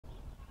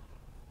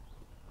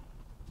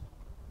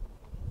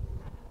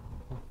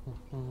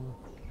I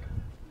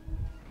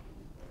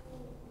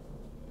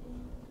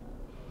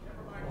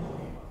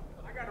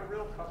got a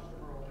real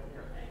customer over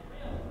here.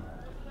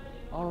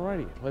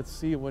 Alrighty, let's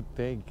see what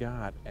they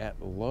got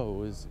at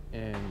Lowe's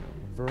in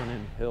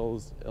Vernon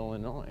Hills,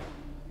 Illinois.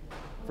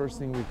 First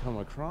thing we come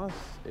across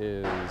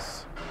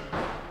is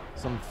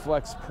some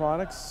Flex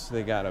products.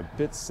 They got a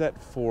bit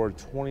set for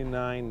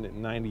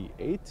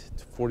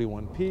 $29.98,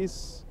 41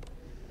 piece.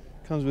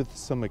 Comes with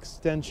some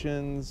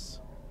extensions.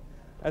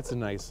 That's a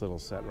nice little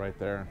set right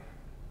there.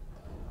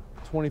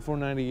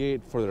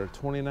 $24.98 for their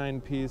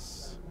 29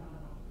 piece.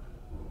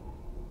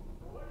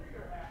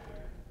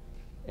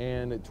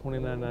 And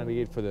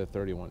 $29.98 for the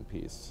 31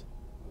 piece.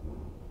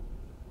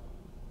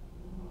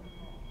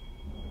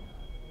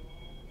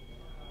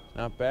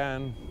 Not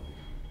bad.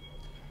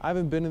 I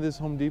haven't been to this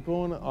Home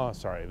Depot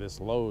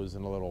this Lowe's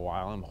in a little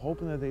while. I'm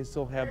hoping that they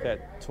still have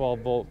that 12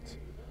 volt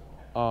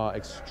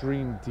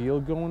extreme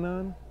deal going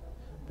on,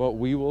 but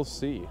we will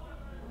see.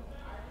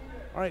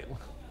 All right,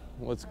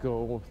 let's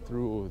go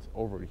through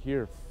over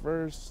here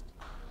first.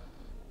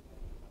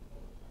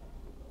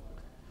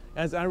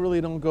 As I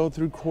really don't go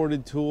through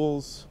corded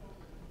tools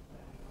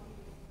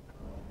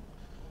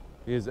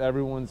because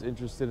everyone's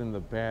interested in the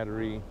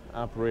battery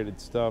operated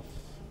stuff.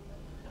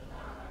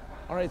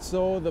 All right,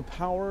 so the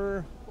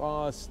power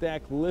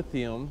stack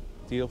lithium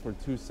deal for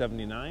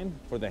 $279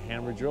 for the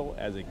hammer drill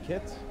as a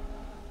kit.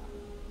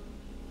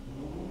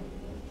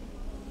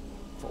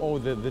 Oh,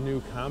 the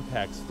new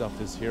compact stuff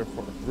is here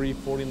for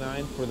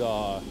 $349 for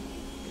the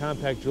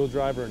compact drill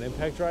driver and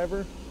impact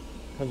driver.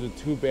 Comes with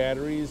 2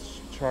 batteries,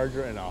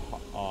 charger, and a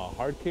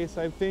hard case,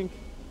 I think.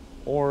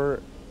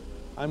 Or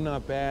I'm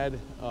not bad.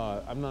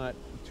 I'm not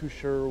too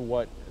sure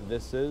what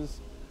this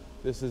is.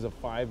 This is a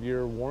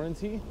 5-year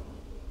warranty.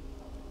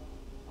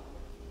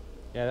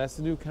 Yeah, that's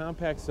the new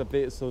compact stuff.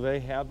 So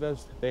they have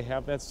this. They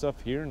have that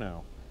stuff here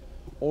now.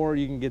 Or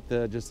you can get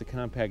just the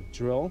compact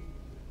drill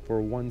for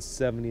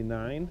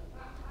 $179.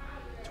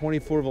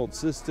 24 volt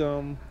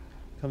system.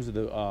 Comes with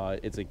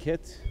it's a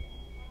kit.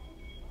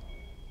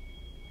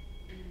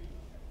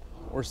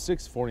 Or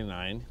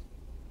 $649.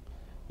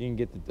 You can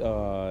get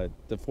the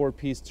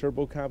 4-piece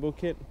turbo combo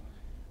kit.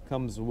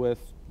 Comes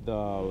with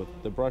the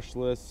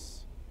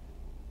brushless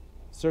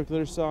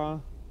circular saw,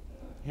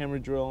 hammer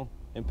drill,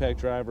 impact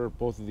driver.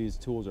 Both of these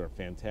tools are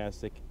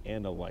fantastic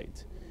and a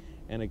light.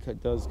 And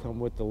it does come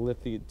with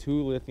the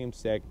 2 lithium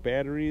stack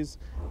batteries,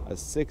 a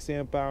 6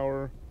 amp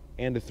hour,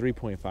 and a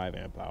 3.5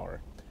 amp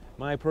hour.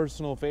 My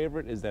personal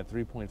favorite is that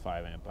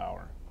 3.5 amp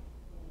hour.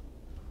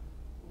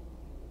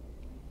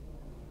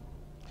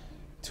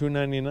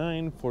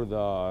 $299 for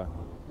the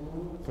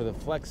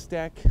Flex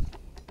Stack.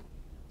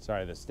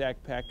 Sorry, the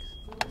Stack Pack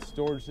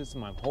storage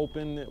system. I'm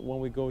hoping that when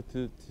we go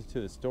to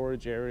the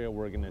storage area,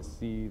 we're going to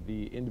see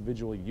the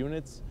individual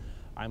units.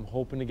 I'm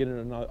hoping to get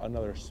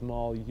another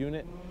small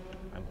unit.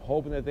 I'm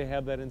hoping that they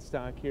have that in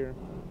stock here.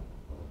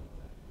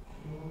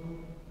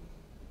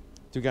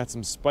 We got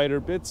some spider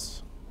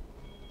bits.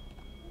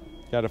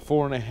 Got a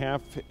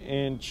 4.5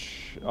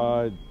 inch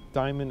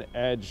diamond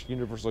edge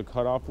universal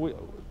cutoff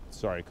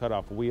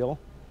wheel.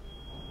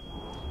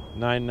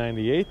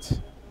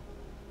 $9.98.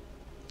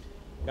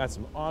 Got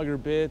some auger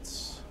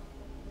bits.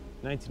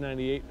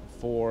 $19.98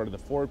 for the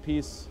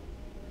 4-piece.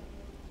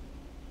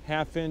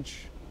 1/2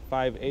 inch,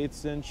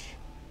 5/8 inch,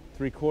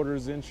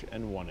 3/4 inch,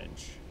 and 1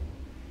 inch.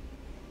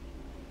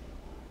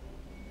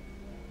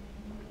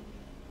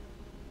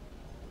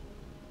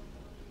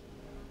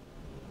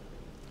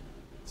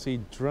 See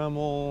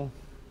Dremel.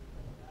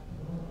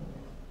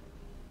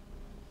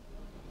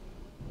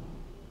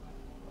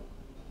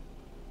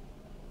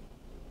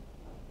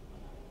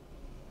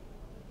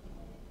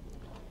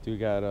 We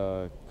got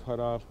a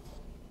cutoff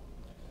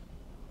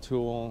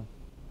tool.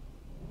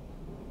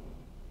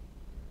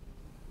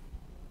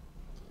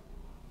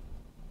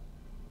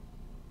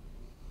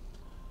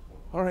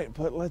 All right,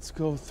 but let's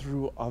go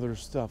through other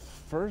stuff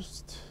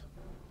first.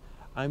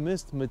 I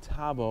missed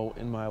Metabo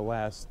in my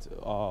last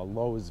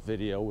Lowe's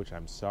video, which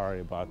I'm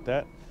sorry about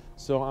that.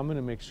 So I'm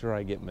gonna make sure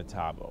I get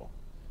Metabo.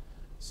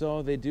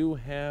 So they do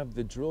have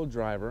the drill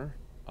driver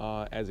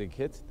as a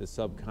kit, the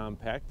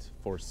subcompact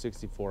for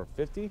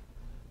 $64.50.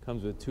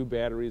 Comes with 2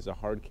 batteries, a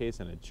hard case,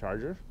 and a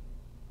charger.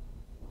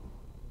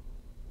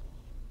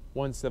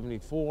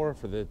 $174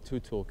 for the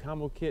 2-tool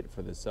combo kit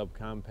for the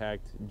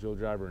subcompact drill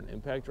driver and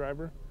impact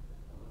driver.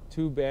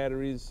 2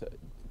 batteries,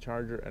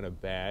 charger, and a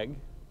bag.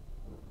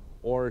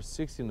 Or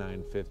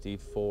 $69.50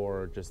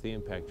 for just the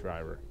impact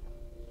driver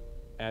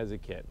as a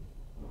kit.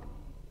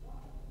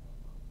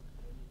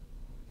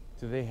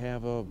 Do they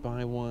have a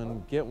buy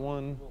one, get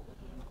one? All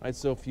right,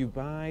 so if you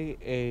buy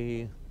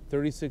a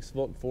 36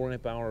 volt 4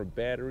 amp hour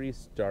battery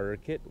starter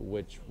kit,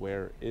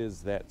 where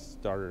is that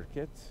starter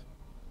kit?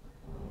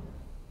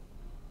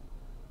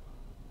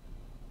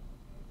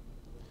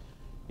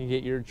 You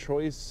get your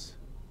choice.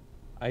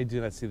 I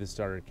do not see the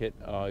starter kit.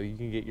 You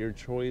can get your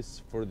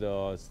choice for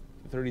the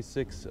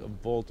 36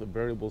 volt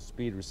variable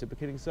speed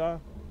reciprocating saw,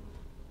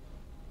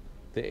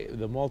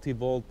 the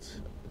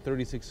multi-volt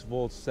 36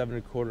 volt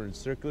 7 1/4 inch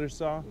circular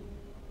saw,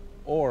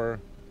 or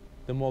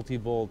the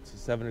multi-volt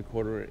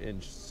 7¼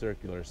 inch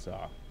circular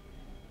saw.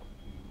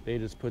 They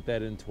just put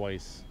that in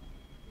twice.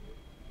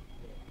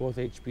 Both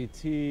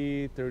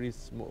HPT 30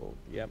 small.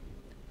 Yep.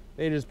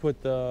 They just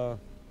put that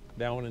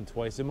one in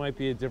twice. It might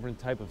be a different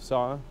type of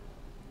saw,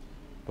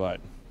 but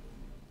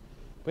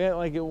yeah,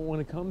 like when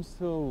it comes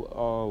to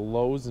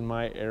Lowe's in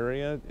my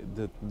area,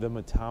 the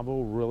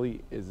Metabo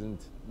really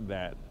isn't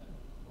that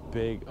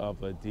big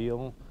of a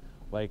deal.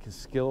 Like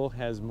Skill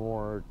has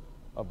more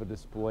of a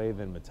display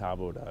than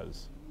Metabo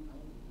does.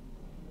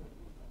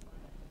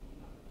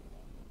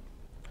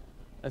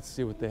 Let's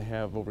see what they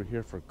have over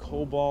here for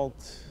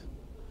Cobalt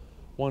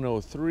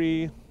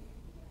 103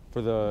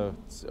 for the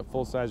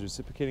full-size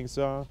reciprocating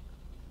saw.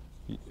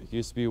 It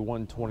used to be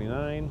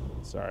 129.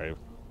 Sorry,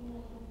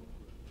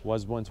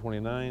 was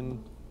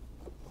 129.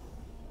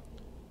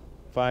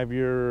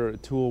 5-year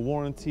tool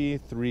warranty,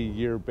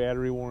 3-year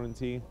battery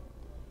warranty,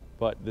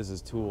 but this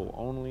is tool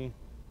only.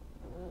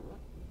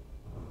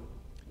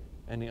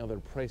 Any other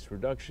price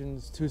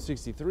reductions?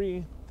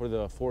 $263 for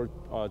the 4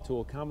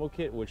 tool combo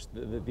kit, which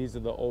these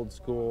are the old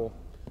school,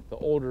 the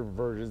older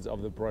versions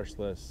of the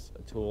brushless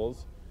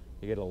tools.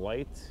 You get a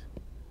light,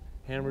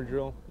 hammer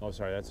drill. Oh,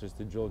 sorry, that's just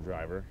the drill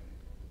driver,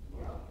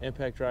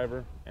 impact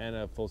driver, and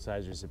a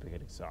full-size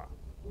reciprocating saw.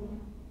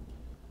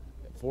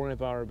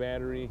 4-amp-hour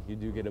battery. You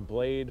do get a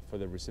blade for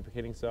the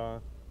reciprocating saw.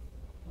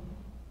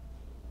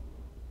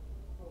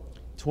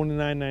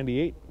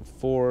 $29.98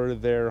 for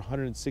their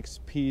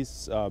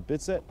 106-piece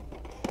bit set.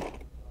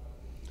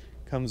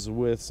 Comes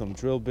with some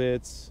drill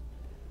bits,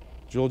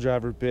 drill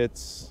driver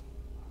bits,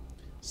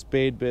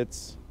 spade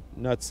bits,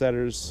 nut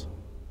setters,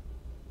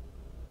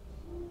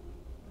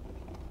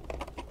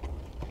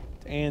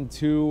 and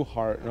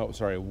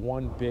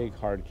one big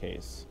hard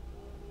case.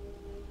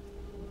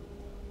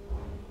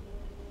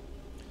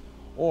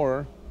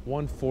 Or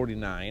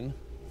 $149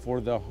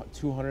 for the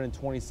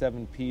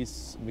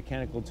 227-piece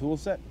mechanical tool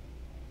set.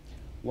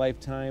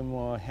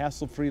 Lifetime,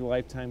 hassle-free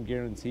lifetime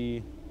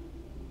guarantee.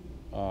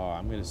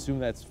 I'm going to assume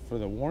that's for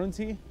the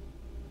warranty.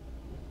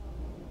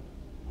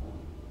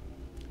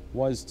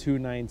 Was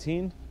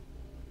 $219.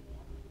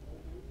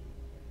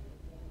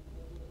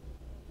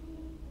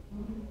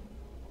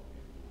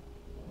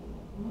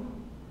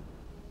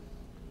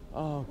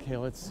 Okay,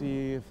 let's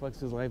see.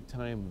 Flex's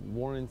lifetime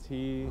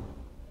warranty.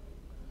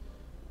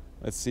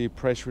 Let's see,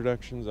 price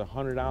reductions,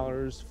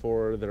 $100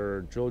 for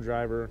their drill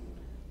driver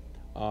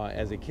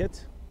as a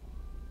kit.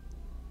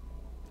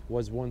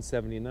 Was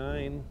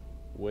 $179,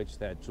 which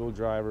that drill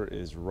driver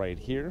is right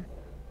here.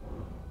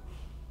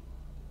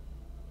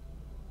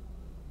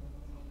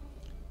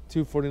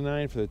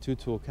 $249 for the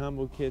 2-tool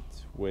combo kit,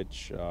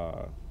 which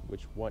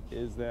what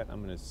is that?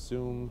 I'm gonna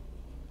assume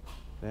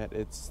that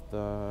it's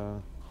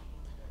not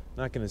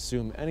gonna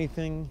assume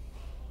anything.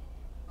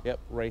 Yep,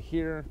 right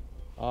here.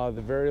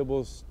 The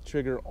variables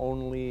trigger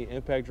only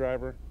impact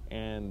driver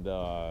and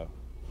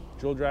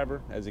drill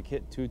driver as a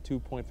kit,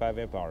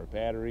 2.5-amp-hour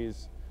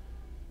batteries.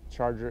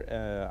 Charger,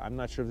 I'm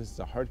not sure if this is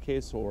a hard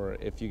case or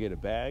if you get a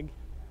bag.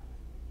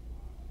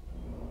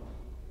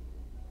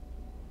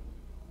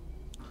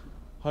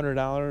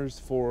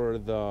 $100 for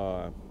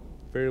the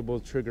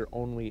variable trigger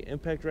only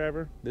impact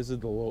driver. This is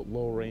the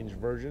low range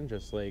version,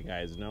 just so you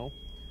guys know.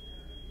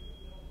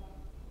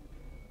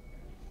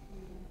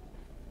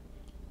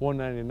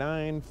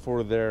 $199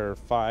 for their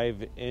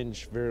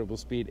 5-inch variable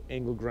speed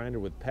angle grinder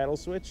with paddle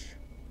switch,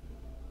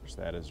 which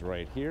that is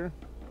right here.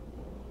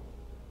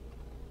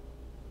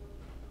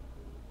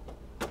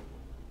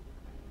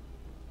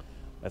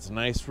 That's a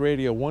nice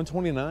radio.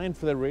 $129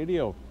 for that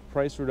radio.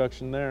 Price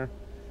reduction there.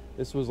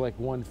 This was like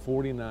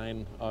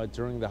 $149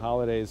 during the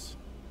holidays.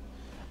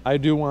 I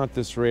do want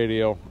this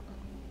radio.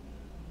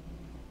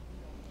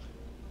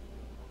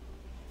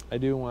 I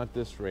do want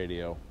this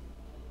radio.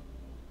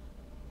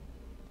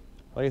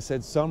 Like I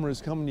said, summer is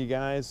coming, you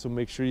guys, so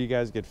make sure you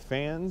guys get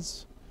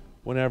fans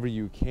whenever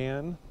you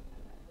can.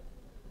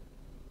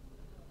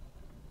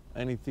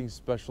 Anything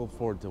special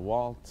for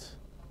DeWalt?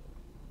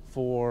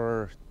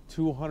 For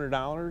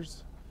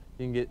 $200,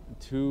 you can get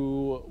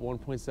 2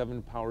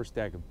 1.7 power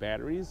stack of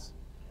batteries.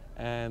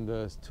 And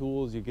the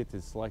tools you get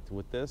to select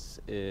with this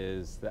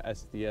is the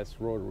SDS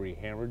rotary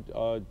hammer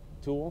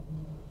tool,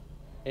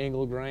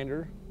 angle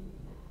grinder,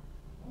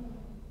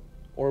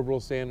 orbital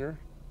sander,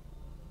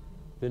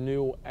 the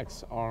new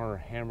XR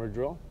hammer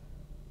drill.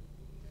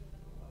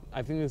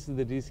 I think this is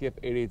the DCF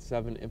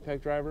 887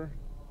 impact driver.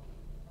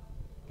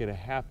 Get a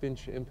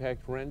 1/2-inch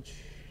impact wrench,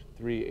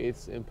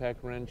 3/8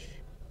 impact wrench,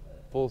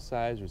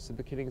 full-size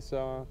reciprocating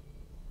saw,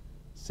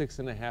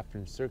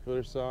 6.5-inch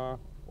circular saw,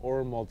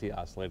 or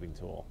multi-oscillating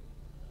tool.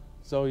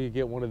 So you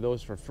get one of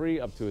those for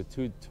free, up to a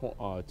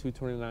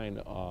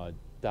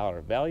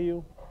 $229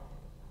 value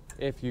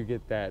if you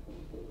get that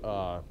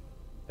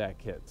that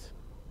kit.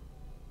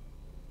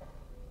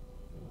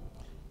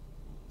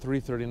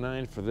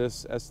 $339 for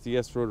this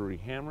SDS rotary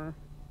hammer.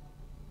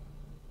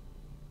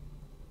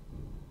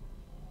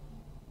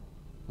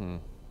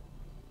 Is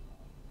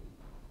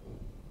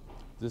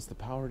this the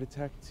power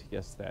detect?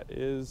 Yes, that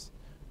is.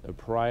 The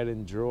pride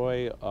and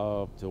joy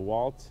of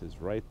DeWalt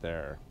is right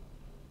there.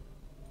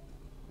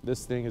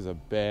 This thing is a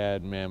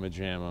bad mamma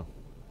jamma.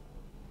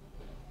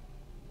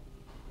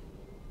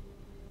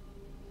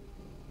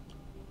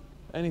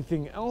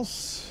 Anything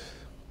else?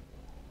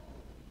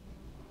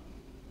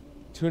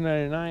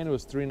 $2.99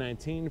 was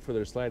 $3.19 for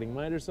their sliding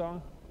miter saw.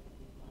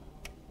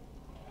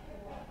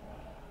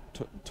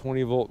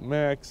 20 volt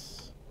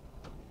max.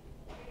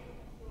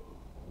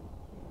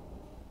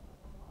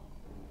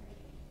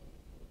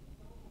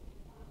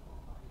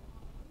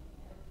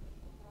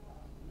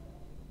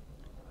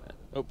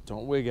 Oh,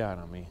 don't wig out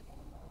on me.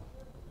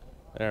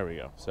 There we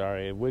go.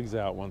 Sorry, it wigs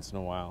out once in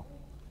a while.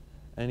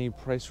 Any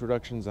price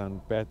reductions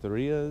on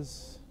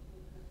batteries?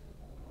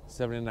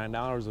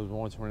 $79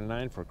 was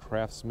 $129 for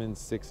Craftsman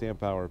 6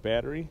 amp hour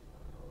battery.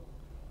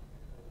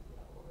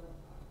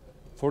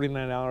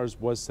 $49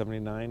 was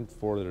 $79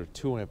 for their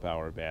 2 amp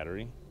hour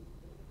battery.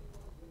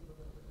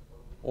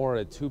 Or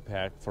a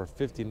 2-pack for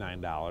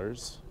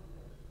 $59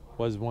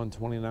 was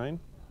 $129.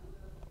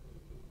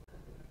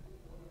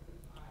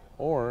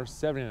 Or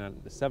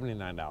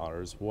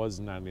 $79 was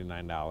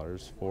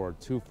 $99 for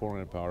 2 4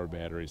 amp hour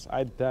batteries.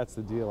 That's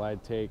the deal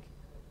I'd take.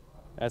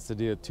 That's the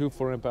deal. 2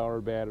 4 amp hour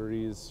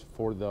batteries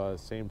for the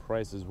same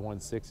price as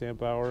 1 6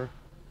 amp hour.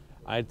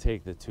 I'd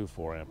take the 2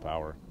 4 amp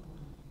hour.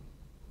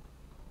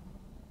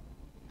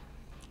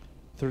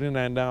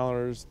 $39,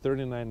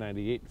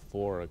 $39.98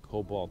 for a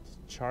Cobalt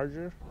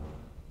charger.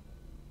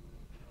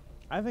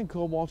 I think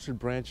Cobalt should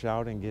branch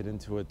out and get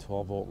into a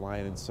 12 volt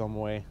line in some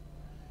way.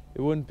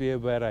 It wouldn't be a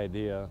bad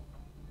idea.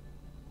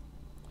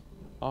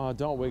 Oh,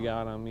 don't wig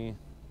out on me.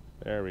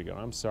 There we go.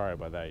 I'm sorry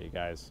about that, you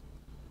guys.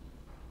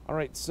 All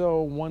right,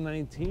 so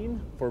 $119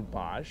 for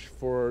Bosch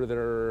for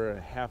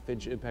their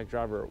 1/2-inch impact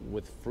driver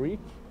with Freak.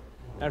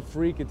 That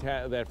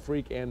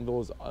Freak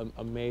anvil is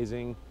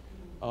amazing.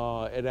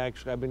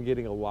 I've been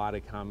getting a lot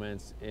of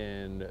comments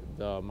in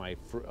my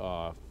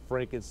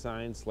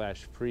Frankenstein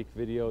 / Freak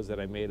videos that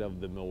I made of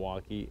the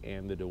Milwaukee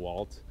and the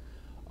DeWalt.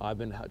 I've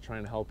been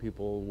trying to help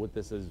people with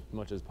this as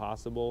much as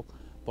possible,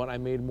 but I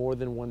made more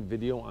than one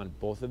video on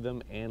both of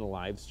them and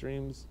live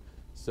streams.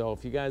 So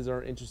if you guys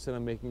are interested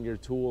in making your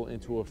tool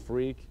into a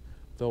Freak,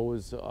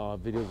 those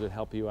videos would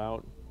help you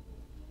out.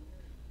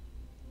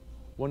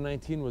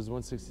 $119 was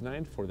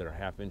 $169 for their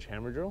 1/2-inch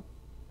hammer drill.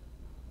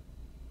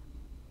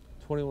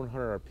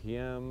 2100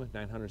 RPM,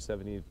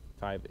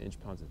 975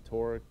 inch-pounds of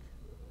torque.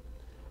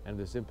 And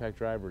this impact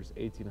driver is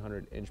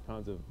 1800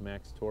 inch-pounds of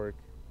max torque.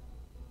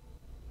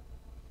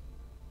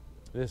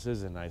 This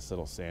is a nice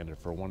little sander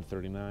for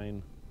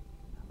 $139.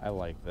 I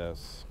like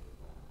this.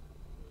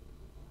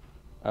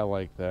 I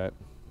like that.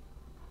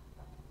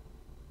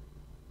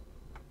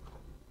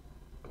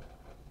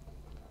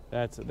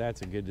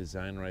 That's a good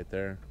design right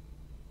there.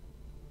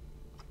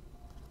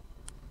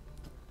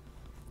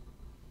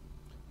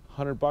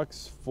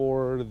 $100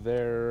 for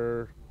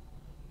their,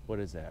 what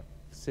is that?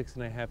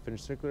 6.5-inch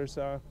circular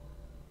saw.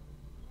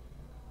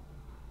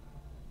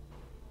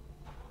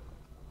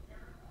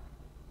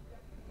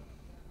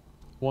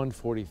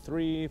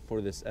 $143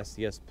 for this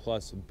SDS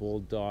Plus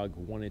Bulldog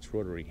 1-inch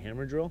rotary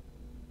hammer drill.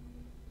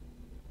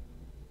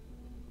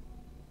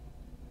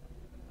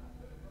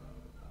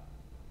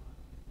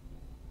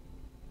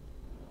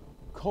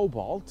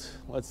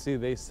 Cobalt, let's see,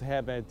 they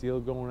have that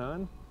deal going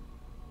on.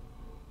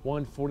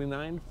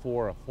 $149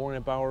 for a 4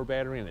 amp hour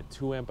battery and a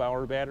 2 amp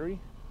hour battery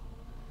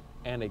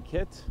and a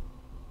kit.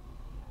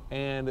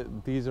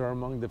 And these are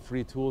among the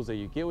free tools that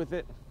you get with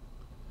it.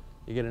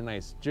 You get a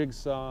nice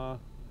jigsaw,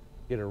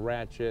 get a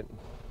ratchet,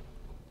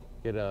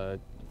 get a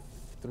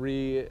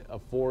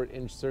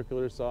 4-inch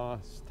circular saw.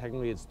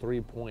 Technically it's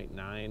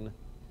 3.9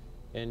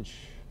 inch.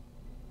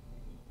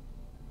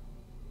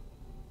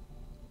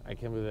 I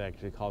can't believe they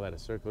actually call that a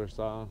circular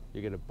saw.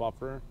 You get a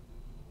buffer,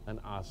 an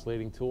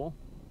oscillating tool,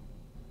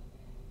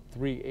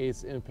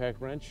 3/8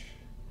 impact wrench,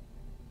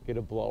 get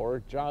a blower.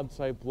 Job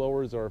site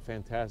blowers are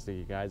fantastic,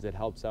 you guys. It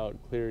helps out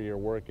clear your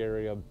work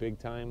area big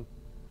time.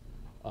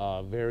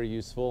 Very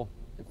useful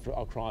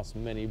across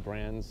many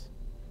brands.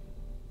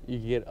 You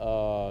get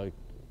a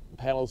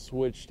paddle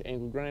switched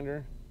angle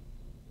grinder.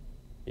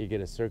 You get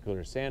a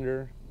circular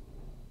sander,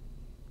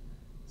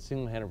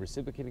 single-handed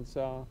reciprocating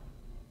saw,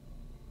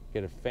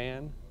 get a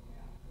fan,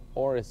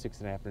 or a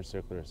 6.5-inch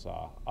circular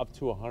saw, up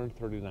to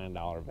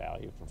 $139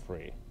 value for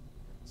free.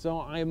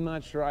 So I'm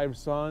not sure. I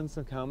saw in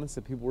some comments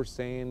that people were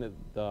saying that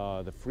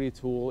the free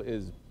tool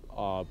is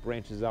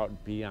branches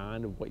out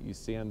beyond what you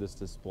see on this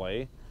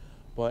display,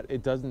 but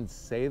it doesn't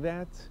say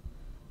that.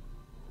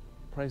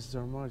 Prices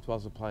are marked while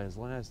supply is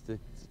last. The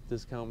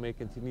discount may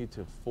continue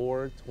to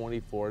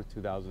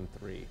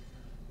 4/24/2003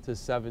 to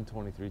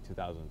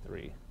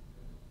 7/23/2003.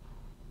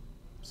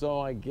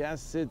 So I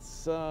guess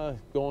it's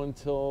going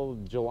till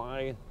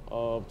July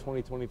of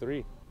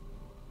 2023.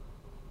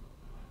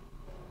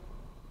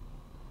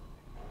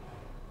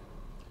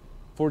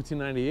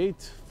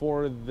 $14.98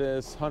 for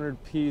this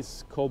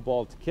 100-piece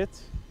Cobalt kit.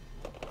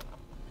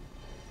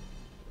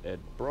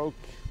 It broke.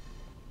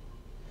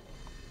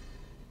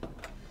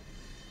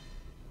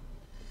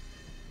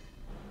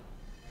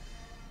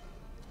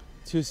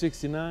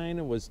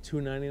 $269 was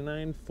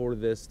 $299 for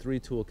this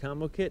 3-tool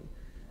combo kit.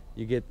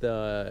 You get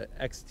the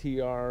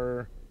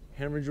XTR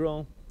hammer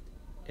drill,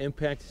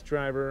 impact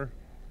driver,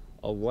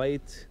 a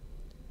light,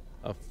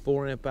 a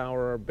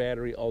 4-amp-hour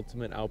battery,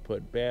 ultimate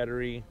output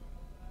battery,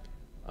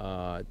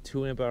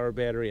 2-amp-hour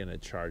battery, and a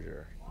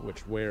charger.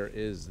 Which, where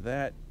is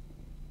that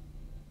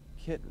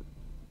kit?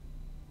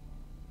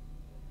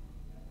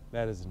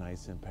 That is a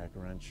nice impact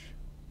wrench,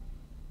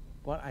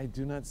 but I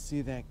do not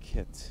see that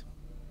kit.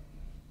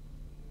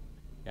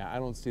 Yeah, I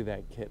don't see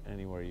that kit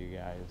anywhere, you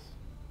guys.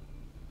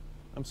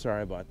 I'm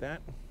sorry about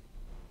that.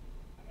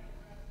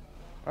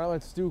 All right,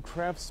 let's do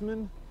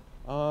Craftsman.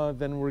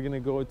 Then we're gonna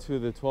go to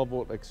the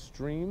 12-volt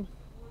Extreme.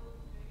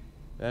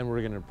 Then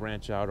we're gonna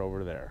branch out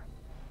over there.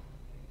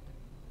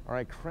 All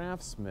right,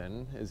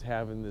 Craftsman is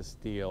having this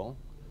deal.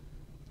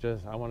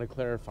 I want to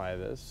clarify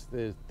this.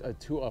 There's a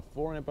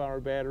 4-amp-hour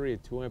battery, a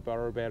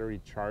 2-amp-hour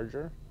battery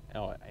charger,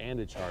 and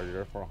a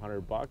charger for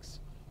 $100,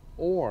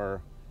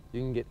 or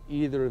you can get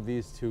either of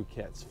these 2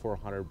 kits for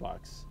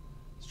 $100.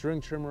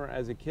 String trimmer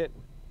as a kit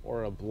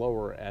or a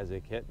blower as a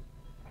kit.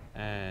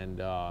 And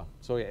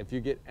so yeah, if you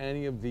get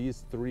any of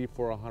these 3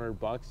 for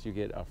 $100, you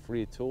get a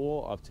free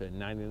tool up to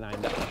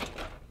 $99.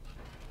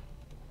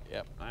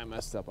 Yep, I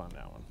messed up on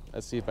that one.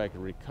 Let's see if I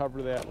can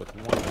recover that with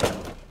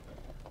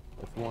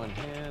one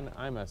hand.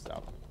 I messed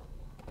up.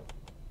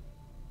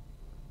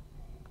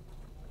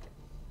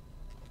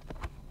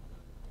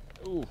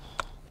 Oof.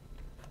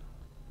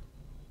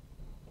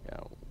 Yeah.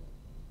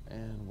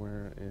 And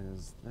where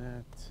is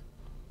that?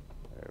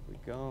 There we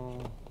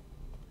go.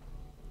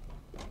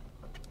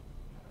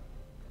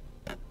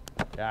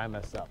 Yeah, I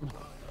messed up.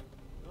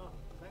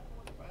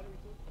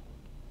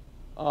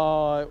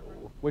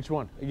 Which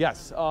one?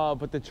 Yes,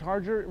 but the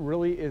charger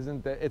really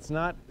isn't that. It's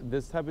not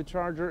this type of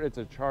charger. It's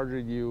a charger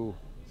you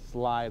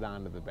slide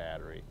onto the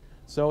battery.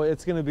 So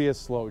it's going to be a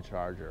slow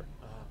charger.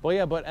 But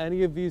yeah, but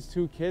any of these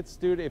 2 kits,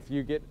 dude, if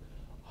you get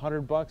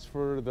 $100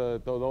 for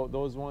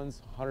those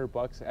ones,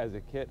 $100 as a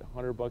kit,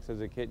 $100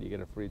 as a kit, you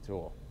get a free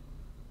tool.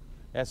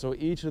 Yeah, so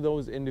each of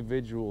those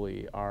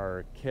individually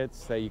are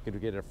kits that you could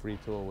get a free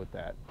tool with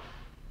that.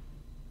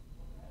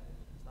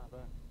 It's not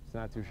bad. It's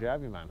not too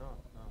shabby, man. No.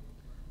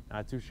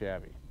 Not too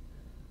shabby.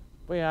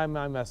 But yeah,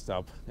 I messed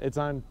up. It's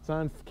on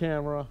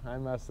camera. I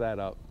messed that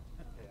up.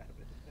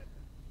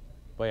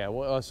 But yeah,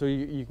 well, so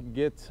you can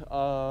get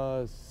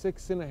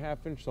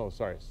 6.5 inch,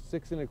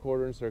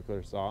 6.25 inch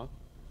circular saw,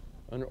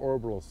 an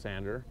orbital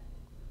sander,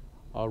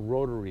 a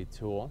rotary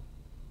tool.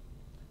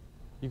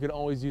 You can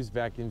always use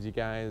vacuums, you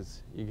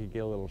guys. You can get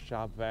a little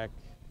shop vac.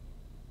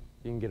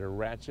 You can get a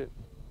ratchet,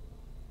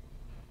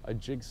 a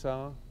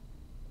jigsaw.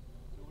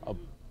 What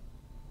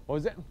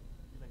was that?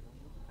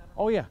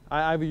 Oh yeah,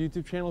 I have a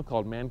YouTube channel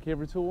called Man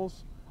Caver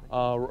Tools.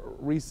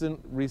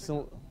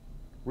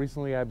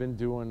 Recently I've been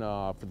doing,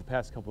 for the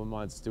past couple of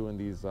months, doing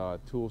these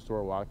tool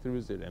store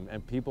walkthroughs,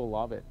 and people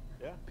love it.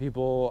 Yeah.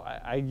 People,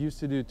 I used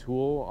to do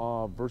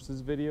tool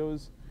versus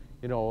videos,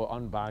 you know,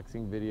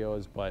 unboxing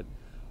videos, but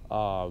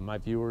my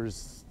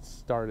viewers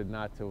started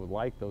not to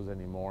like those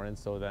anymore, and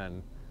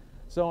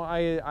so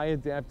I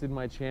adapted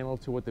my channel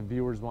to what the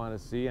viewers want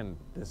to see, and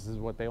this is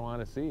what they want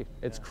to see.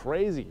 It's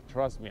crazy,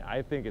 trust me.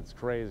 I think it's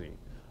crazy,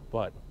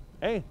 but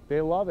hey,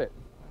 they love it.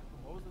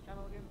 What was the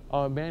channel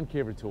again? Man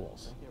Caver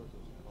Tools.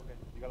 Okay.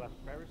 You got a lot of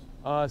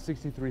subscribers?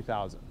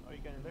 63,000. Oh, you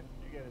getting there?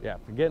 You getting there? Yeah,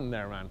 for getting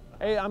there, man.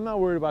 Hey, I'm not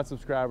worried about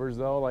subscribers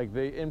though. Like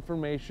the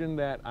information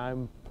that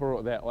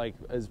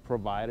is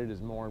provided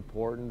is more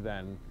important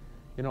than,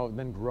 you know,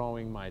 than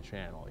growing my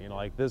channel. You know,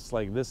 like this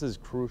is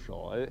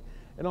crucial. It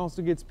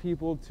also gets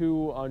people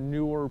to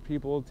newer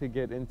people to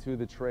get into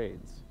the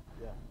trades.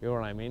 Yeah. You know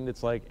what I mean?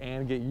 It's like,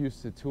 and get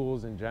used to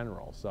tools in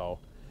general. So,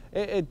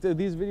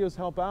 these videos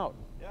help out.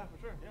 Yeah, for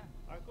sure. Yeah.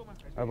 All right, cool, man.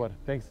 All right, bud.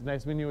 Thanks.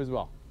 Nice meeting you as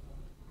well.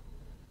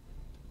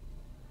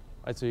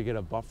 All right, so you get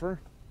a buffer,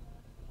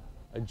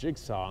 a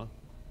jigsaw,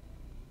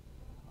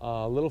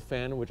 a little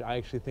fan, which I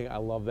actually think I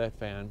love that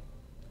fan,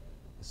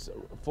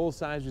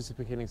 full-size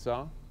reciprocating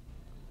saw,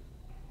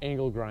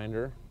 angle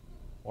grinder,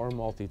 or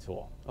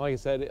multi-tool. Like I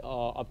said,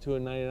 up to a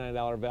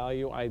 $99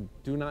 value. I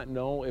do not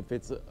know if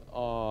it's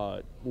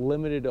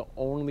limited to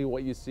only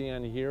what you see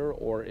on here,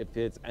 or if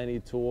it's any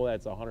tool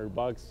that's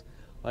 $100,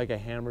 like a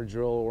hammer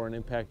drill or an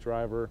impact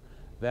driver.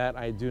 That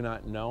I do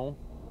not know.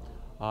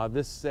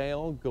 This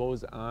sale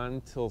goes on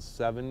till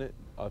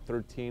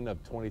 7/13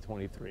 of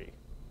 2023.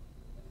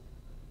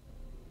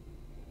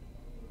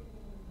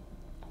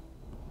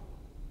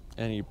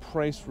 Any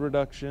price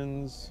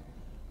reductions?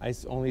 I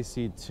only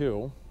see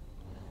 2.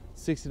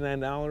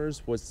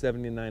 $69 was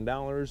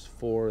 $79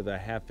 for the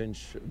 1/2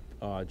 inch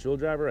drill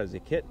driver as a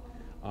kit.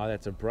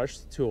 That's a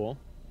brushed tool.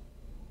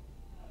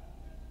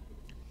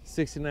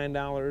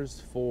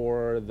 $69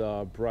 for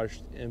the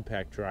brushed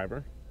impact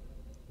driver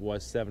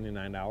was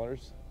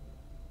 $79.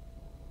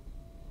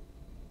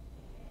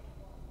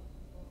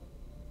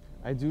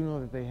 I do know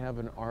that they have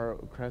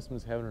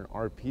Craftsman's having an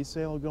RP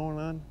sale going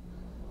on.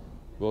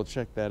 We'll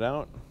check that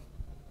out.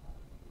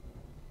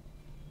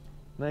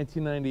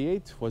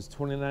 $19.98 was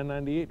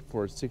 $29.98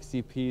 for a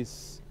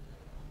 60-piece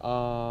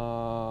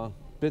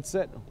Bit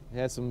set. It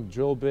has some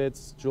drill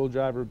bits, drill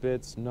driver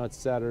bits, nut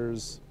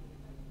setters.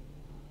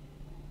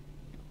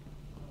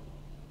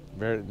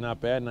 Very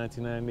not bad,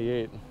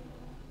 1998.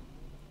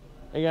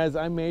 Hey guys,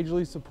 I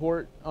majorly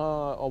support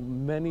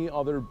many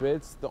other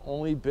bits. The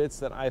only bits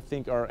that I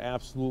think are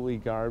absolutely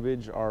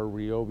garbage are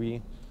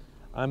Ryobi.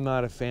 I'm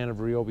not a fan of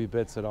Ryobi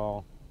bits at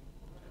all.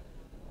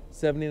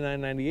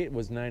 $79.98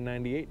 was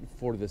 $9.98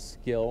 for the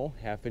Skill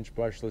half-inch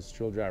brushless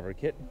drill driver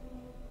kit.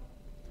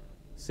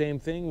 Same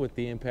thing with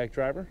the impact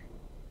driver.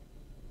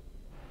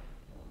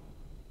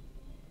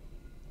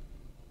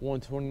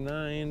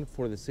 $129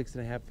 for the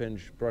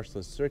 6.5-inch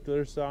brushless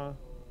circular saw.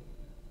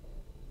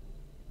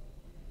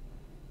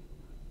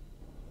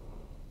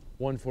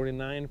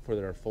 $149 for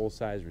their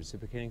full-size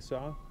reciprocating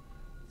saw.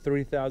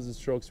 3,000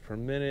 strokes per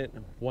minute,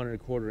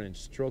 1.25-inch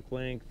stroke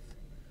length,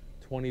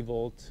 20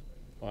 volt.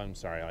 Oh, I'm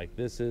sorry, like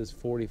this is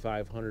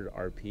 4,500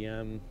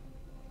 RPM.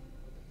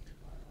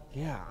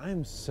 Yeah,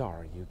 I'm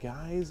sorry, you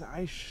guys.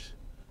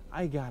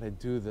 I gotta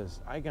do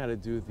this. I gotta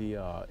do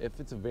the, if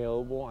it's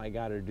available, I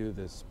gotta do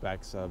the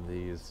specs of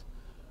these.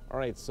 All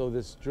right, so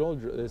this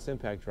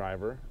impact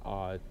driver,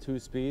 2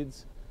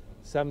 speeds,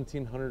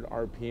 1,700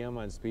 RPM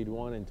on speed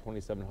 1 and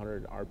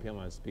 2,700 RPM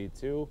on speed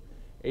 2,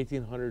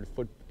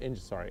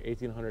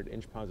 1,800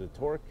 inch-pounds of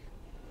torque.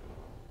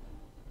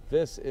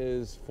 This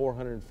is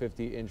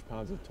 450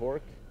 inch-pounds of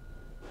torque.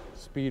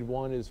 Speed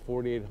 1 is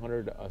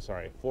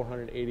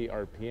 480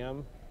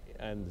 RPM,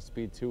 and the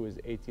speed 2 is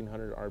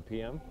 1,800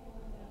 RPM.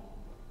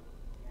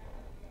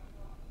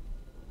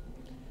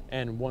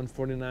 And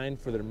 $149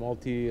 for their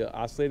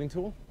multi-oscillating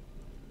tool.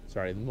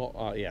 Sorry,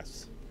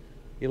 yes.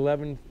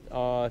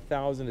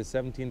 11,000 to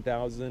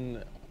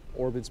 17,000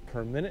 orbits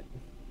per minute.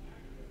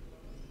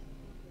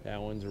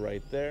 That one's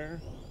right there.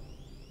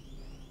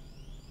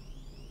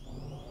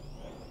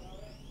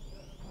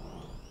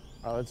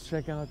 Let's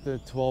check out the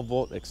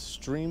 12-volt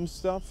extreme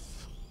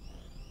stuff.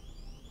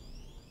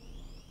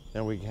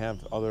 Then we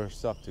have other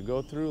stuff to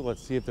go through.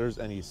 Let's see if there's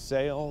any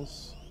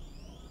sales.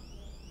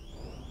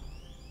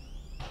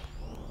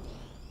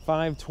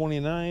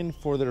 $529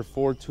 for their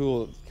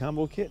 4-tool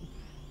combo kit.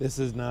 This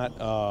is not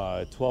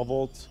 12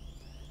 volts.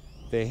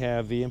 They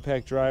have the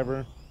impact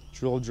driver,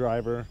 drill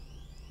driver,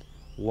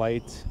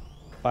 light,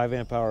 5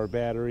 amp hour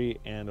battery,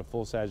 and a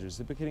full-size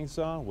reciprocating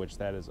saw, which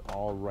that is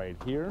all right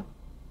here.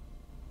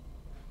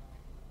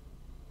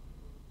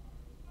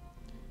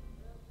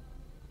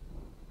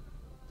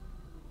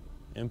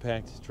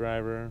 Impact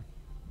driver,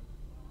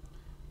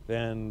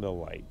 then the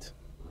light.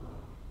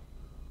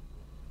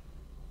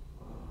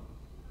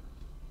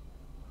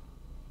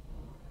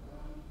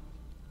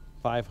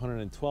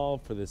 $512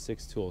 for the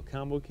 6-tool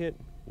combo kit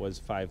was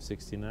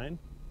 $569,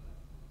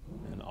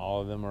 and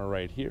all of them are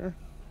right here.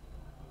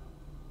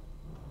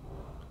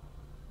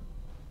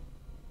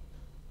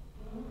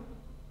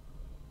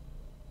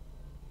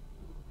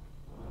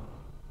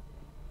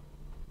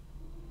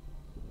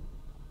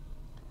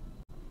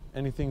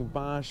 Anything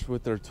Bosch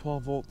with their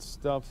 12-volt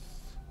stuff,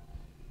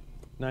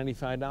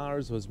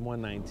 $95 was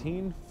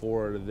 $119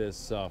 for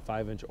this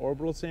 5-inch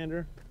orbital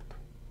sander.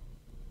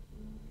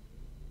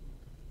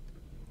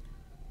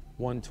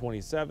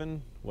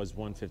 $127 was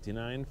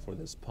 $159 for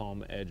this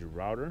Palm Edge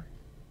router.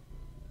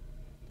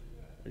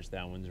 There's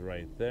that one's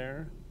right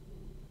there.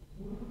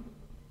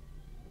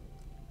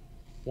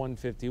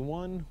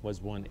 $151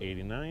 was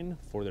 $189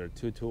 for their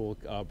 2-tool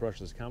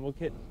brushless combo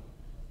kit.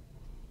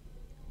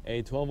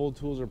 12-volt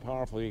tools are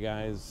powerful, you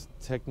guys.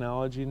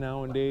 Technology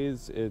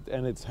nowadays,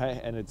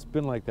 it's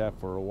been like that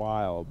for a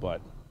while,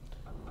 but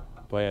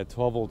yeah,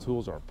 12-volt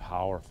tools are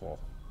powerful.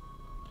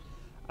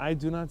 I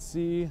do not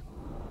see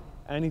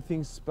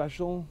anything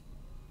special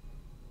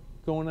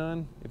going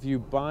on. If you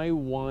buy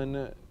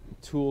one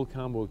tool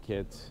combo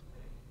kit,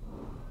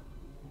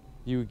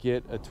 you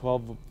get a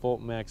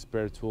 12-volt max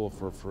bare tool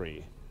for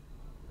free.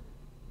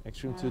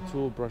 Extreme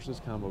 2-tool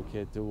brushless combo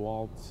kit,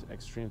 DeWalt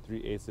Extreme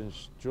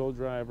 3/8-inch drill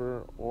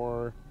driver,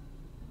 or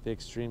the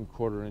Extreme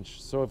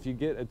 1/4-inch. So if you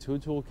get a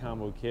 2-tool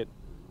combo kit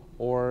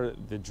or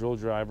the drill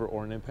driver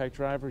or an impact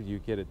driver, you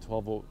get a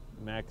 12-volt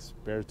max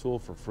bare tool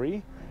for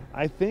free.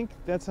 I think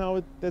that's how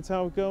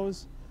it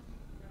goes.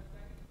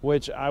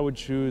 Which I would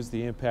choose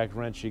the impact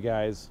wrench, you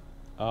guys.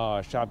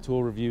 Shop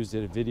Tool Reviews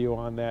did a video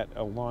on that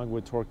along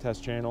with Torque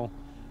Test Channel.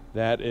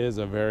 That is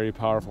a very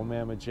powerful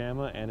mamma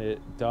jamma, and it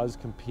does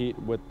compete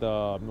with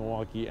the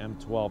Milwaukee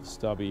M12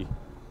 stubby.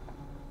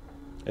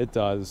 It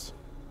does.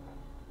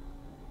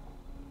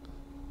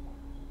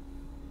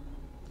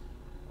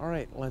 All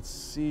right, let's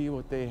see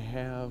what they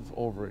have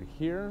over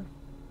here.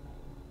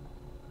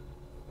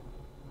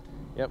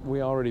 Yep,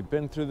 we already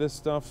been through this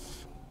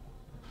stuff.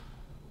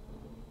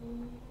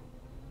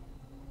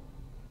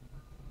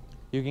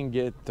 You can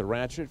get the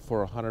ratchet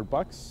for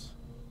 $100.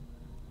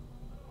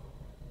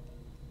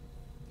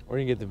 Or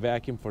you can get the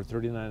vacuum for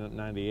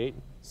 $39.98.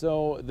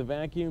 So the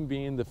vacuum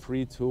being the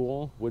free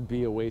tool would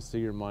be a waste of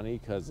your money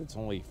because it's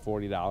only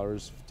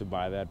 $40 to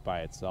buy that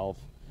by itself.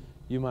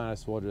 You might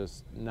as well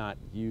just not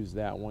use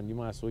that one. You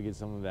might as well get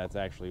something that's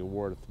actually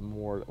worth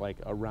more, like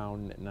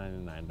around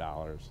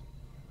 $99.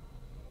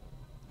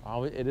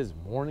 Oh, it is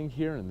morning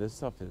here, and this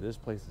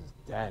place is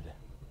dead.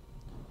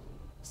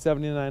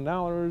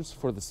 $79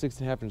 for the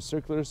 6.5-inch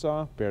circular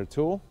saw, bare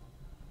tool.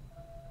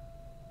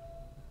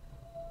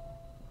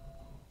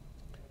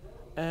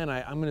 And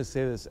I'm gonna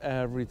say this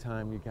every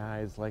time, you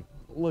guys, like,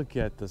 look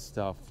at the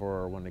stuff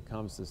for when it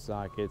comes to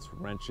sockets,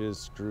 wrenches,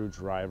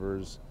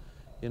 screwdrivers.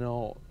 You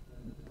know,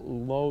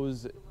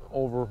 Lowe's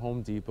over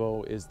Home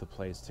Depot is the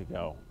place to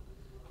go.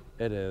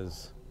 It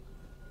is.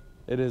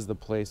 It is the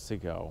place to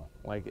go.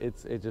 Like,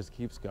 it just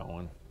keeps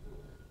going.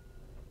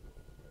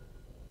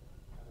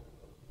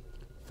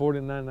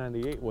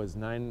 $49.98 was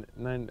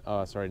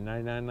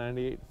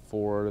 $99.98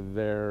 for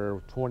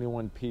their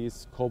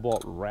 21-piece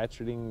cobalt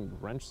ratcheting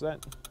wrench set.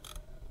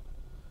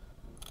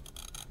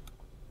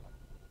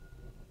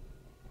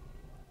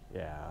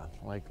 Yeah,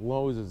 like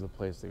Lowe's is the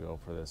place to go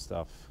for this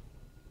stuff.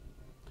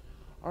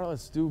 All right,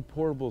 let's do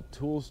portable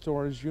tool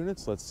storage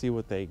units. Let's see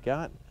what they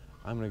got.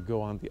 I'm gonna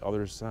go on the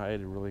other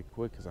side really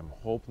quick because I'm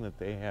hoping that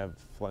they have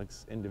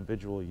flex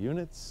individual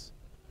units.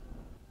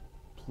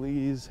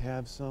 Please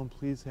have some,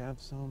 please have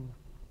some.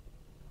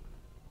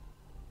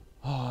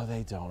 Oh,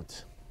 they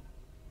don't.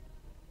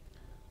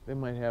 They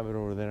might have it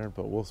over there,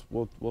 but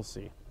we'll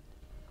see.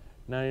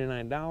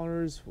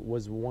 $99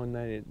 was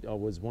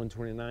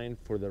 $129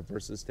 for the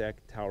VersaStack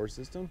tower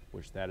system,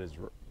 which that is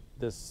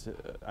this.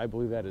 I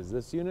believe that is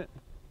this unit.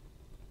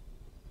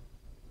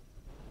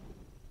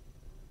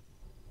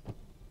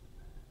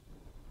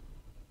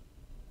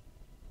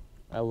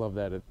 I love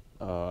that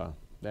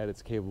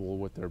it's capable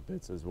with their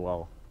bits as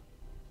well.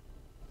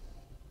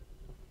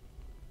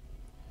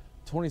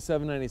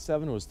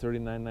 $27.97 was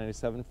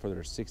 $39.97 for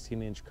their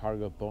 16-inch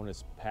cargo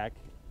bonus pack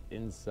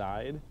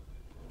inside.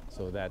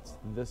 So that's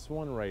this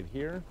one right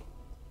here.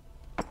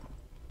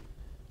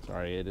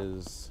 Sorry, it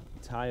is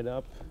tied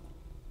up.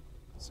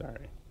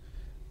 Sorry.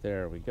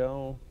 There we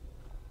go.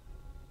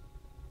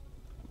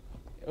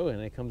 Oh,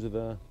 and it comes with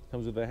a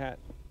hat.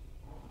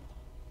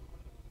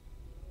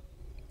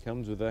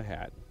 Comes with a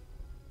hat.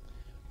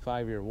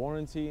 5-year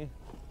warranty.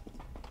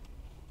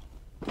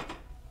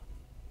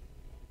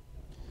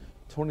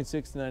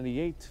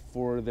 $26.98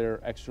 for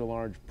their extra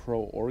large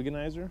Pro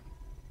organizer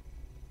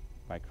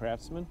by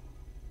Craftsman.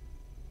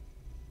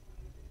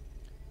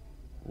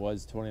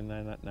 Was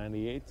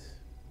 $29.98.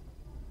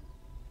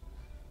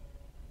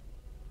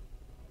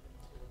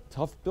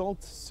 Tough Built,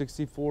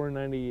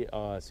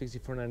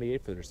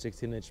 $64.98 for their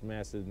 16-inch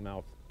massive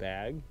mouth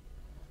bag.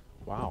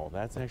 Wow,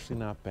 that's actually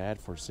not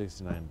bad for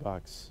 69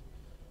 bucks.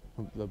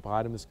 The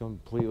bottom is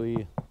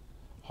completely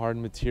hard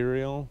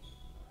material.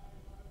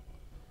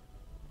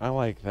 I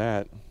like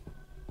that.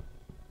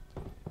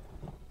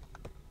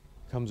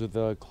 Comes with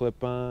a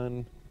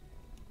clip-on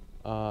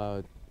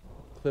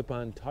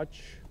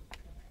touch.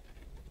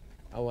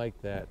 I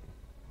like that.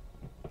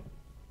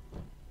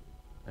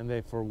 And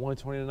for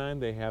 $129,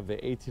 they have the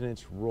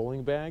 18-inch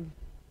rolling bag,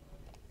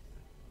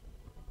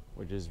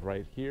 which is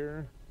right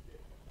here.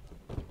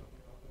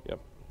 Yep.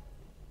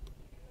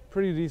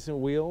 Pretty decent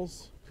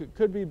wheels.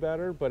 Could be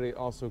better, but it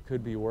also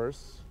could be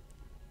worse.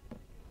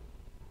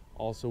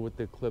 Also with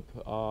the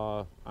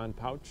clip-on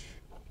pouch.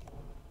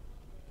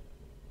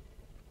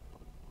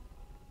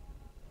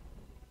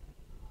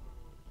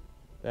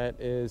 That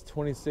is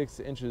 26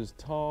 inches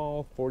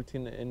tall,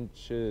 14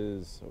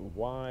 inches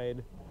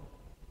wide.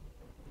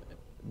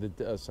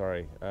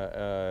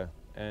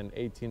 And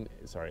 18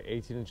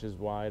 inches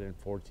wide and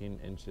 14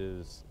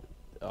 inches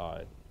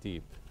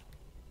deep.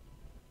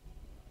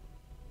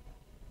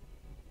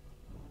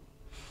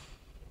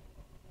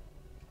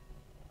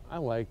 I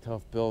like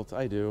Tough Built,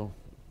 I do.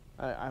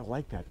 I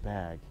like that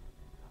bag.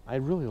 I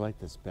really like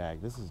this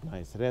bag. This is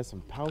nice. It has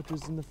some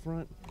pouches in the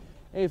front.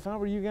 Hey, if I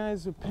were you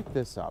guys, would pick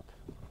this up.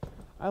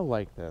 I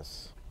like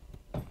this.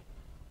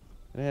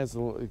 It has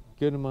a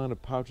good amount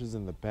of pouches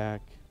in the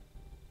back.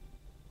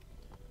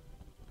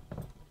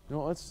 You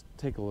know, let's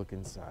take a look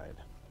inside.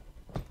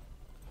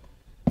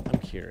 I'm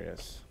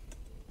curious.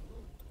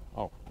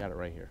 Oh, got it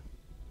right here.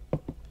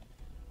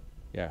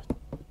 Yeah,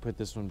 put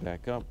this one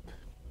back up.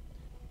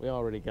 We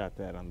already got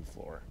that on the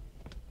floor.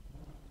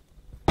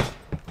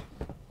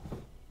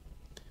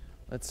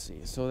 Let's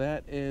see. So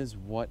that is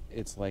what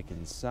it's like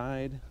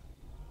inside.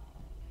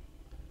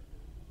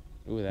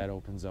 Ooh, that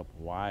opens up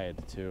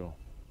wide too.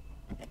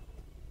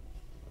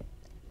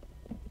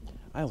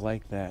 I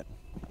like that.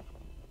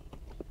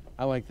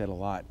 I like that a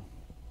lot.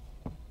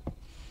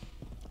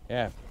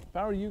 Yeah, if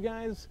I were you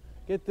guys,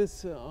 get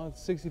this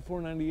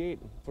 $64.98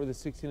 for the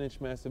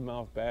 16-inch massive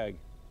mouth bag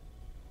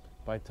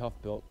by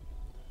Tough Built.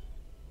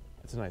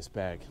 It's a nice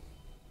bag.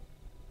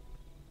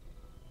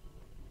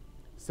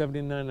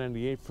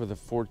 $79.98 for the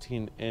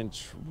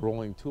 14-inch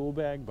rolling tool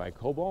bag by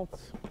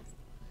Cobalt.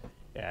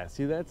 Yeah,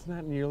 see, that's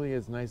not nearly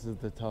as nice as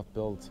the Tough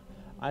Built.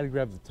 I'd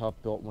grab the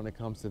Tough Built when it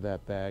comes to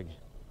that bag.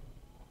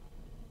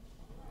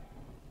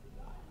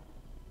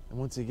 And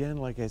once again,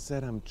 like I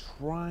said, I'm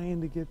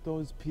trying to get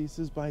those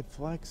pieces by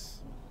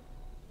Flex,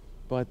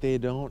 but they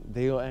don't.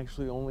 They'll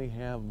actually only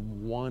have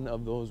one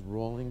of those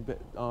rolling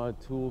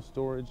tool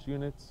storage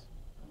units.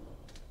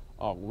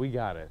 Oh, we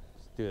got it.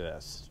 do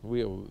this.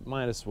 We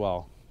might as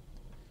well.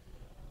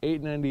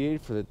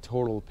 $898 for the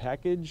total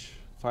package,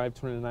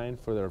 $529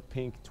 for their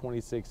pink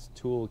 26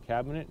 tool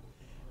cabinet,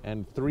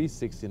 and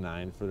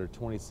 $369 for their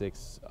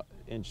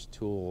 26-inch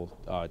tool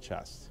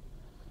chest.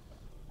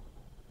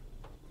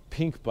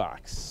 Pink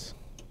box.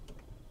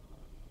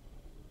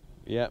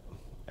 Yep,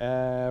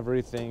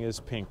 everything is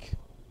pink.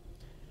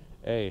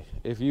 Hey,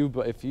 if you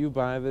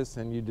buy this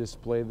and you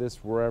display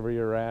this wherever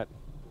you're at,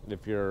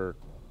 if you're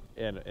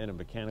in a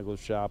mechanical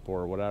shop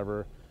or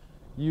whatever,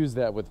 use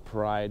that with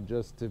pride,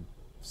 just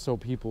so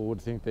people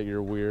would think that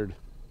you're weird.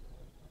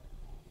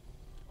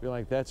 Be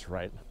like, that's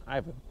right, I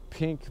have a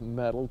pink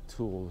metal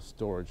tool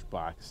storage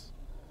box.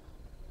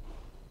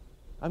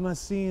 I'm not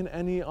seeing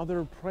any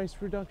other price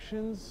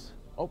reductions.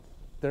 Oh,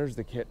 there's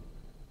the kit.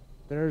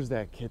 There's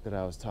that kit that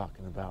I was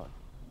talking about.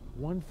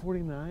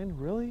 $149,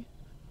 really?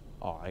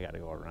 Oh, I gotta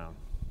go around.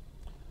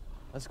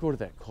 Let's go to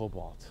that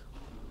cobalt.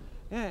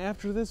 Yeah,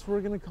 after this,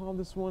 we're gonna call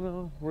this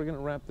one. We're gonna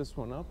wrap this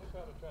one up.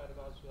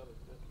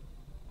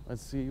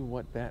 Let's see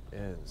what that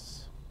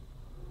is.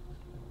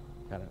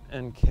 Got an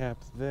end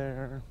cap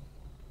there.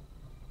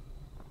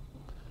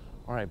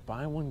 All right,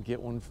 buy one, get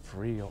one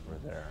free over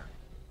there.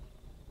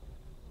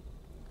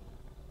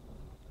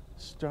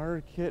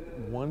 Starter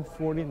kit,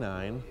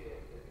 $149.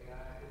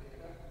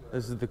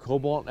 This is the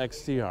Cobalt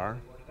XTR.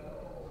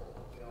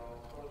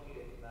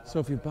 So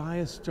if you buy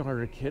a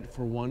starter kit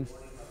for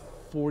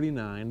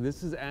 $149,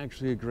 this is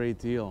actually a great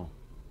deal.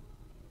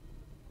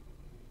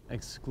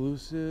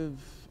 Exclusive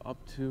up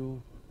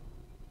to,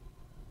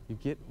 you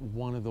get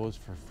one of those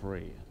for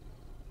free.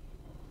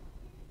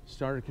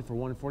 Starter kit for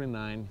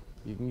 $149.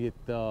 You can get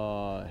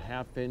the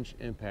half-inch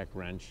impact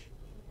wrench.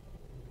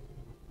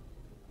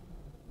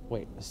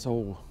 Wait,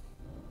 so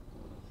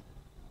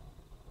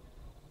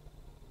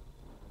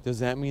does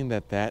that mean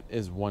that that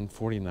is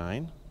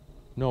 $149?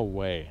 No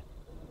way.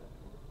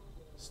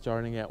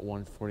 Starting at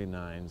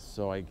 $149.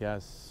 So I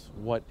guess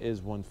what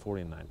is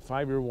 $149?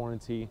 5-year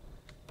warranty,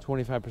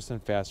 25%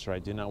 faster. I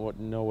do not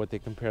know what they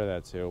compare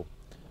that to.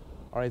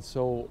 All right,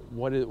 so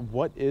what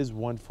is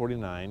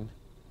 $149?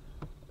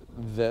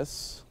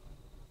 This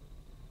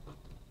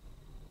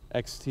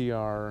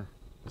XTR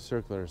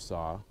circular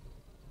saw,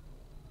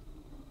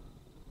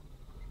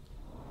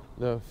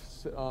 the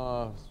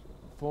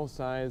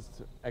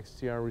full-sized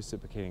XTR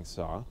reciprocating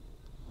saw,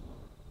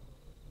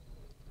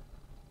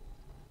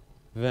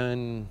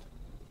 then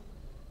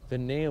the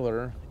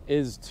nailer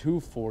is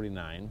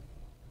 $249.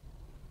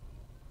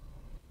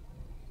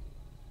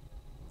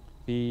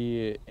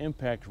 The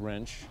impact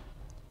wrench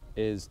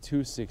is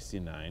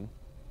 $269.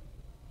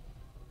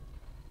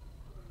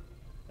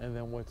 And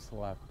then what's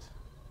left?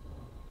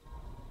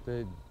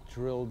 The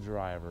drill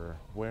driver.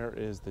 Where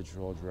is the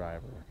drill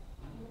driver?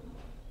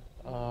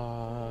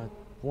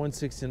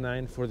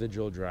 $169 for the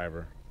drill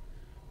driver.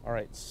 All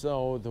right,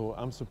 so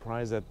I'm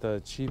surprised that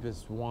the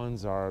cheapest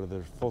ones are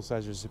the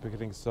full-size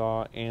reciprocating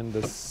saw and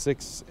the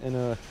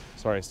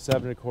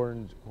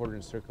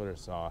 7¼ circular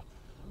saw.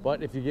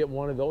 But if you get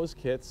one of those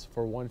kits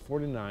for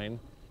 $149,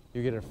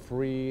 you get a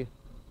free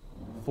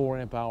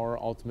 4-amp-hour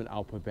ultimate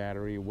output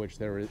battery, which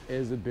there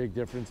is a big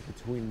difference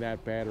between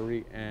that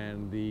battery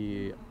and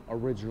the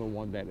original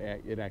one that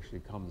it actually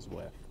comes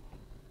with.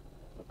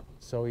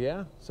 So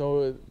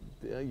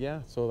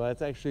so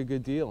that's actually a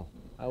good deal.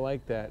 I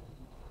like that.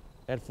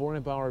 That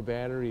 4-amp-hour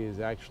battery is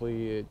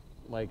actually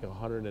like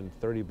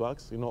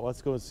 $130. You know,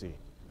 let's go see.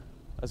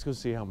 Let's go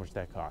see how much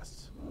that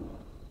costs.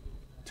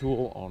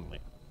 Tool only.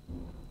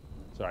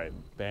 Sorry,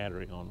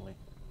 battery only.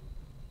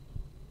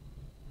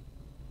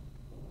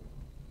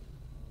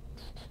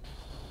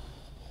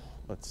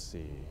 Let's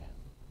see.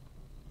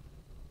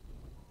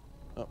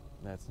 Oh,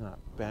 that's not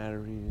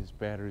batteries.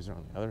 Batteries are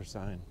on the other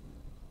side.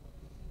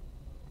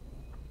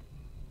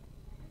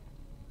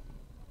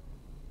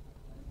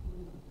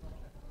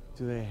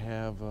 Do they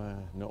have,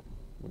 nope.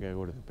 We gotta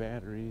go to the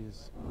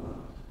batteries.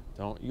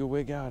 Don't you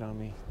wig out on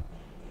me.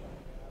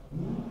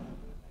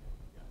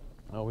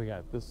 Oh, we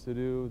got this to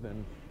do,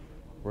 then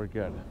we're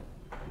good.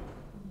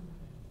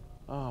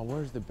 Oh,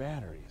 where's the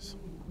batteries?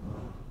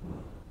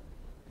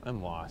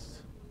 I'm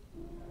lost.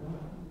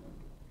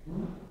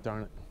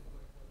 Darn it.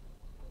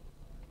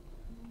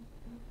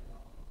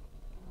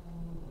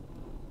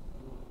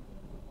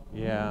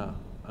 Yeah,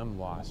 I'm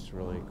lost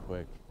really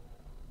quick.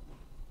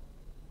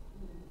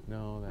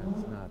 No,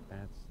 that's not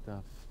that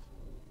stuff.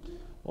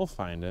 We'll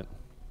find it.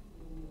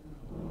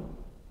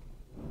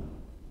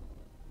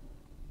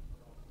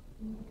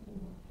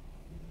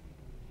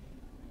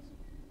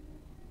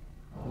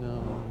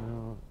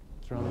 No,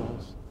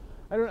 drums.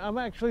 I'm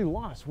actually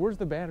lost. Where's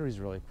the batteries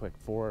really quick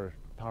for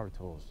power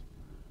tools?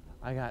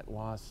 I got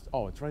lost.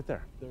 Oh, it's right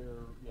there. They're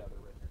right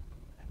here.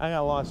 I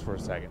got lost for a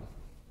second.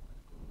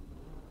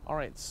 All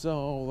right,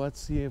 so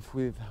let's see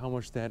how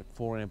much that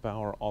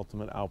 4-amp-hour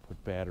ultimate output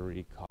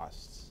battery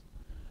costs.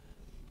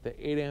 The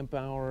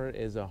 8-amp-hour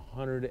is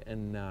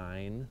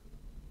 $109.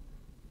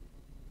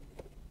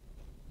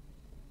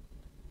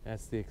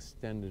 That's the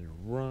extended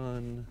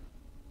run.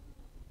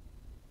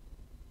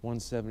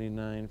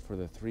 $179 for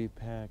the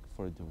 3-pack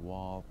for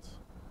DeWalt.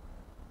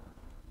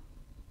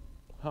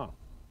 Huh.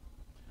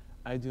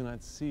 I do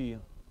not see.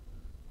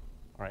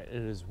 All right, it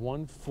is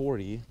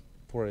 140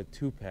 for a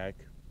 2-pack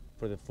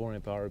for the 4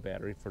 amp hour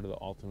battery for the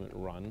ultimate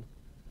run.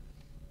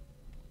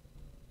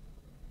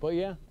 But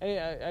yeah,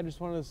 hey, I just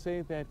wanted to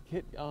say that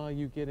kit,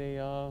 you get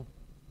a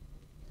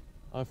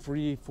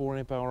free 4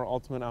 amp hour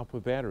ultimate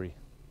output battery.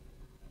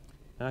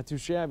 Not too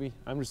shabby.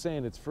 I'm just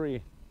saying it's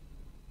free.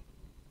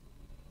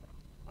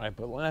 All right,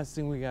 but last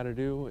thing we got to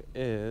do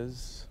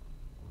is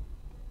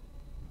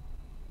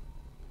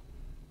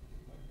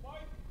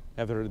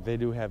they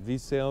do have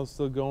these sales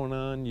still going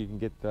on. You can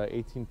get the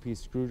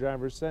 18-piece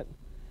screwdriver set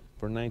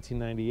for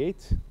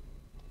 $19.98.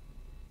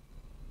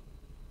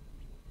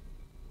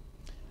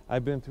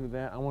 I've been through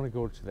that. I want to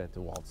go to that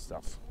DeWalt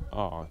stuff.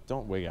 Oh,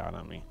 don't wig out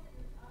on me.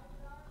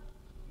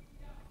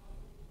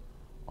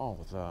 Oh,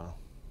 the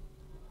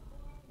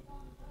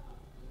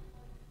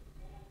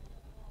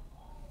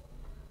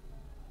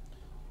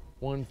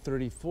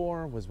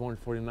 134 was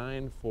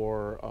 $149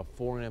 for a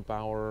 4 amp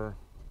hour,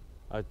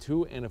 a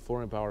 2 and a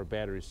 4 amp hour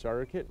battery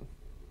starter kit.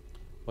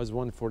 Was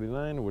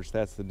 $149, which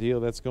that's the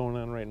deal that's going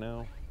on right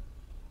now.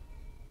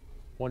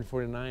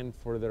 $149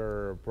 for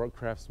their Brook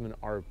Craftsman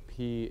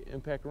RP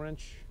impact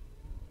wrench.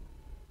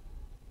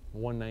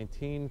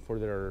 $119 for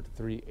their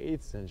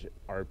 3/8 inch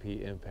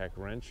RP impact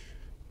wrench.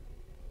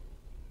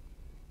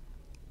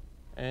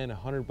 And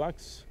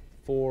 $100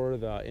 for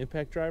the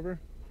impact driver,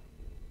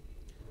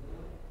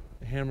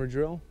 hammer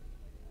drill,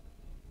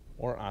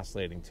 or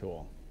oscillating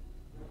tool.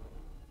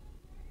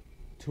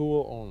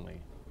 Tool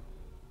only.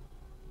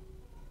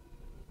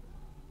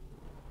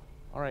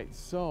 All right,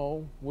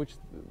 so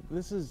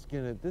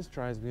this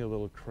drives me a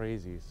little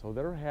crazy. So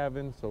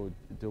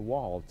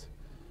DeWalt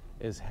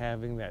is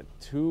having that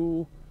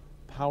 2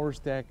 power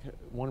stack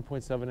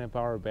 1.7 amp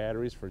hour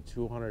batteries for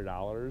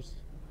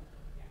 $200,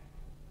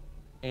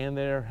 and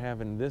they're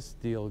having this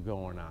deal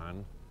going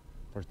on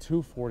for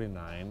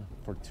 $249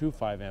 for 2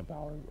 5 amp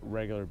hour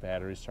regular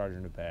batteries charged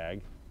in a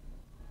bag,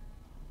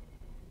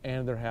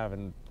 and they're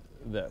having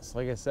this.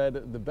 Like I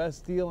said, the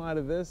best deal out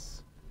of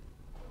this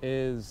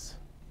is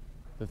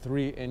the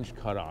 3-inch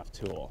cutoff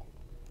tool.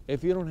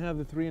 If you don't have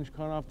the 3-inch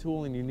cutoff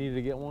tool and you need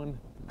to get one,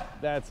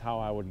 that's how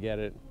I would get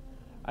it.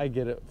 I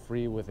get it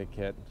free with a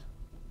kit.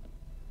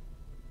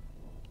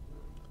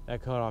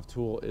 That cutoff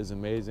tool is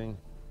amazing.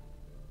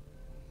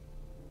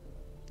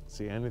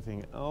 See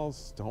anything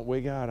else, don't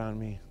wig out on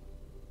me.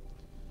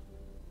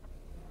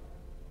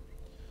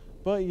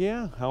 But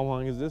yeah, how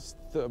long is this?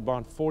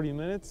 About 40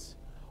 minutes.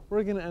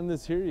 We're gonna end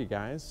this here, you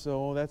guys.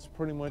 So that's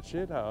pretty much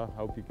it. I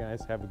hope you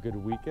guys have a good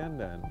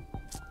weekend, and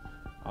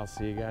I'll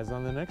see you guys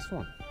on the next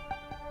one.